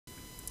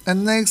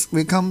And next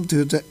we come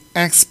to the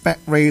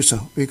aspect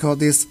ratio. We call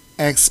this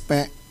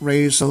aspect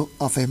ratio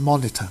of a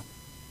monitor.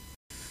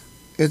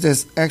 It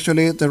is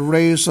actually the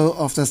ratio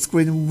of the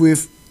screen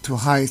width to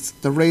height,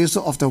 the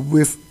ratio of the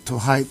width to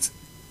height.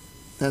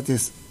 That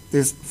is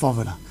this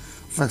formula.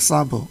 For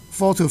example,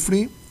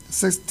 4:3,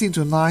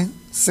 16:9,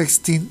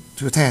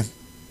 16:10.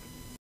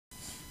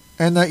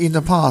 And in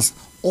the past,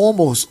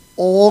 almost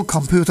all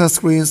computer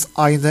screens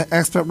are in the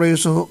aspect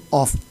ratio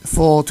of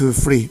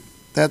 4:3.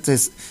 That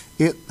is,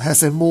 it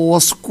has a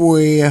more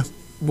square-like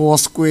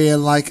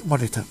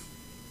monitor.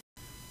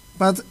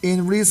 But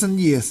in recent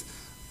years,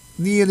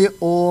 nearly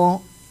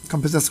all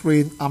computer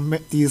screens are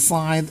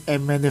designed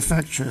and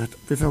manufactured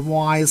with a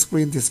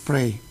widescreen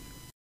display.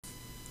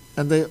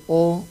 And they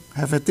all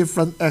have a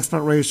different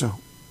aspect ratio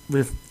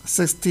with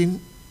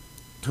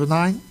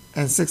 16:9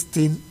 and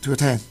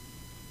 16:10.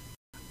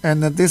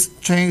 And this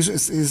change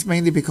is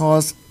mainly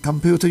because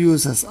computer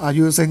users are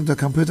using the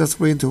computer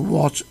screen to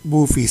watch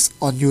movies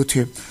on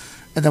YouTube,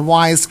 and the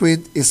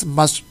widescreen is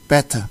much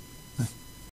better